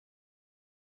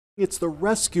It's the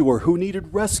rescuer who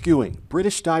needed rescuing.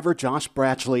 British diver Josh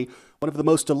Bratchley, one of the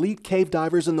most elite cave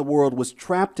divers in the world, was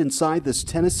trapped inside this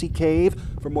Tennessee cave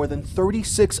for more than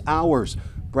 36 hours.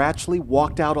 Bratchley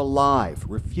walked out alive,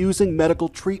 refusing medical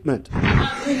treatment.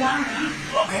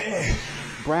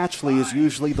 Bratchley is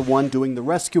usually the one doing the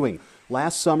rescuing.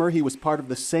 Last summer, he was part of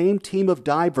the same team of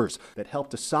divers that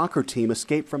helped a soccer team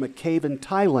escape from a cave in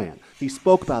Thailand. He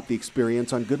spoke about the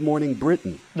experience on Good Morning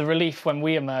Britain. The relief when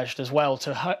we emerged as well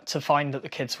to find that the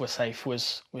kids were safe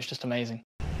was just amazing.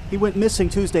 He went missing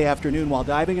Tuesday afternoon while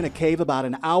diving in a cave about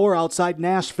an hour outside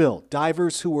Nashville.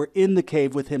 Divers who were in the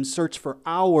cave with him searched for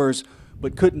hours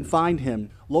but couldn't find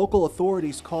him. Local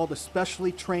authorities called a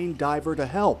specially trained diver to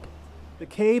help. The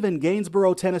cave in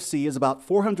Gainesboro, Tennessee is about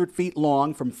 400 feet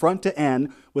long from front to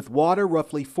end, with water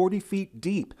roughly 40 feet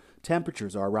deep.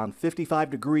 Temperatures are around 55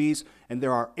 degrees, and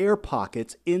there are air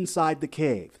pockets inside the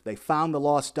cave. They found the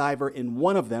lost diver in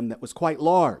one of them that was quite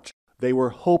large. They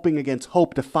were hoping against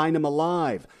hope to find him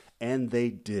alive, and they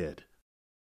did.